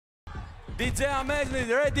DJ Amazing,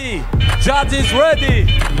 ready. Judges ready.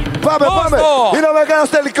 Πάμε, πάμε. Είναι ο μεγάλος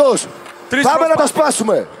τελικός. Πάμε να τα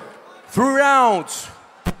σπάσουμε. 3 rounds.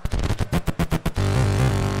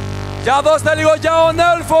 Για δώστε λίγο για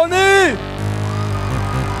Onel φωνή.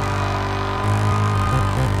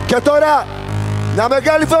 Και τώρα, μια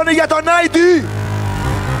μεγάλη φωνή για τον Aidi.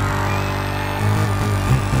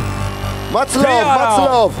 Much love, much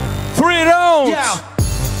love. 3 rounds. Yeah.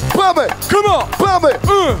 Πάμε. Come on. Πάμε.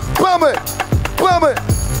 Πάμε. Πάμε.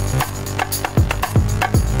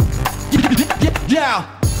 Yeah.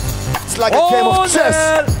 It's like a game of chess.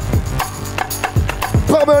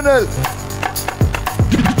 Πάμε, Onel.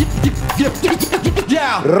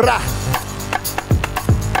 Yeah. Ρα.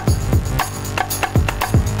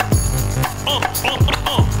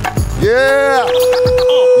 Yeah.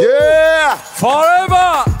 Yeah.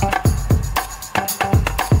 Forever.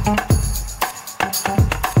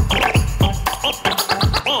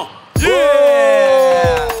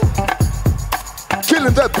 Yeah.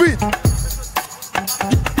 Killing that beat.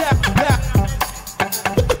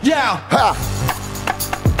 Yeah. Ha.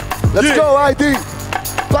 Let's go, Aidi.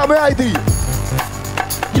 Πάμε, Aidi.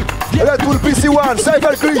 Redbull bc1,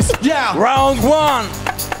 Cyber Grease. Yeah. Round 1.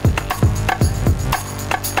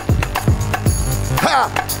 Ha.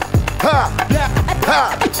 Ha. Ha.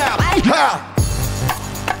 Ha.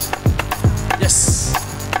 Yes.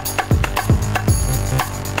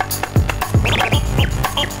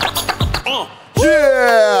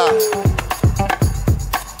 Yeah.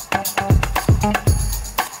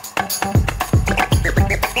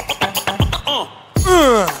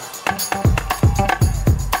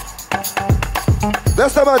 Δεν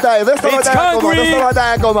σταματάει, δεν σταματάει ακόμα, δεν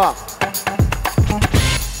σταματάει ακόμα.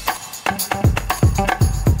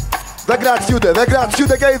 Δεν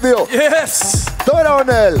κρατιούνται και οι δύο. Yes. Τώρα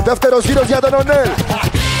Onel, δεύτερος γύρος για τον Onel.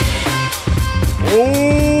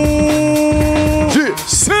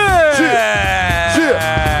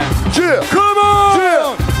 Come on!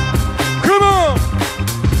 Come on!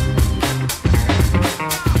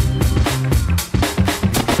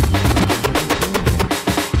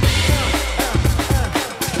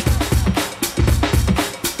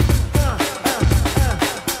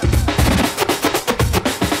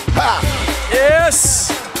 Yes!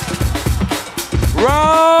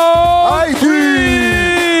 Round 3!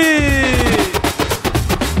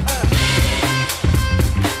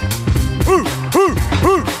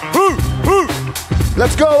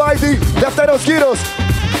 Let's go, Aidi! Δεύτερος γύρος!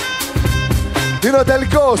 Είναι ο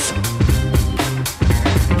τελικός!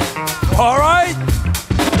 Alright!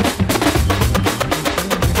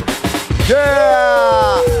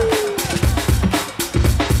 Yeah!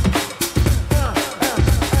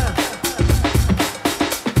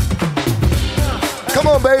 Come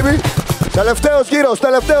on, baby! Τελευταίος γύρος,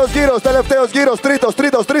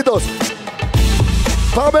 τρίτος!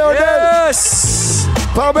 Πάμε, Onel! Yes!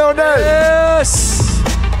 Πάμε, Onel! Yes!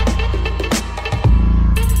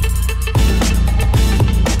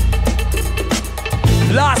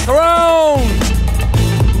 Last round!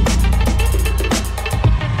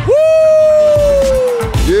 Woo!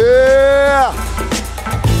 Yeah!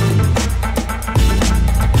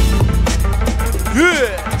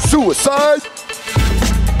 Yeah! Suicide!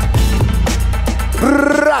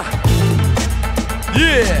 Ra!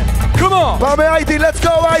 Yeah! Come on! Πάμε, Aidi! Let's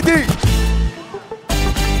go, Aidi!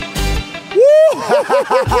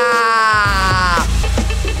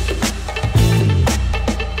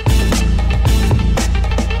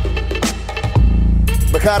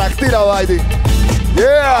 Με χαρακτήρα ο Aidi.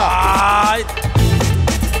 Yeah!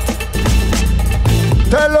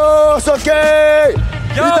 Τέλος, οκ!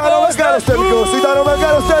 Ήταν ο μεγάλος τελικός,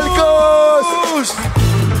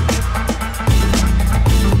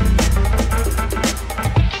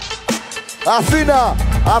 Αθήνα,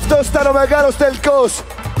 αυτός ήταν ο μεγάλος τελικός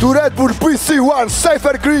του Redbull bc1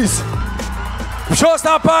 Cyber Grease. Ποιος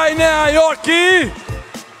θα πάει Νέα Υόρκη?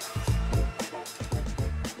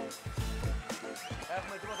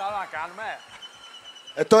 Έχουμε τίποτα άλλο να κάνουμε?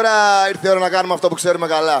 Τώρα ήρθε η ώρα να κάνουμε αυτό που ξέρουμε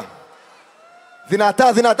καλά.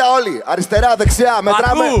 Δυνατά όλοι. Αριστερά, δεξιά.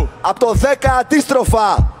 Μετράμε από το 10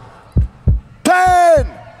 αντίστροφα. 10!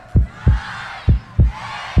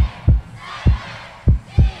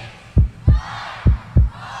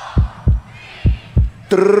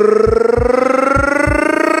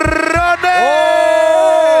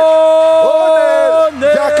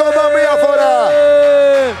 Για ακόμα μία φορά.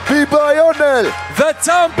 B-boy Onel. The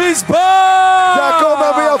champ is back! Για ακόμα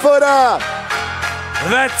μία φορά.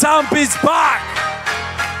 The champ is back!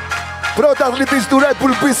 Πρωταθλητής του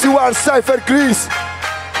Redbull bc1 Cyber Grease.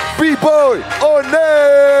 B-boy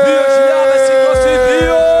Onel.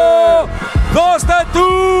 2022! Δώστε του!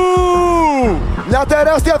 Μια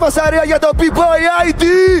τεράστια φασαρία για τον B-Boy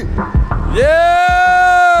Aidi.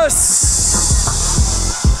 Yes!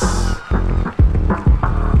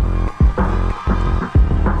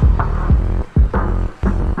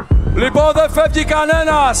 Λοιπόν, δεν φεύγει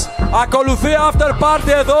κανένας. Ακολουθεί after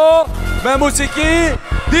party εδώ με μουσική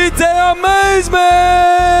DJ Amazement.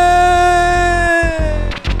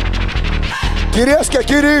 Κυρίες και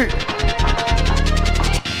κύριοι,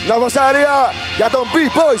 μια φασαρία για τον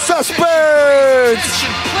B-Boy Suspense.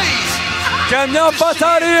 Και μια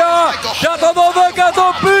μπαταρία για το 12ο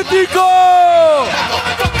πίτικο.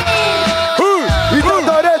 Ήταν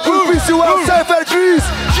το Redbull bc1 Cypher Chris.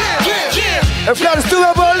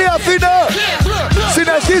 Ευχαριστούμε πολύ Αθήνα.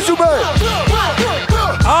 Συνεχίζουμε.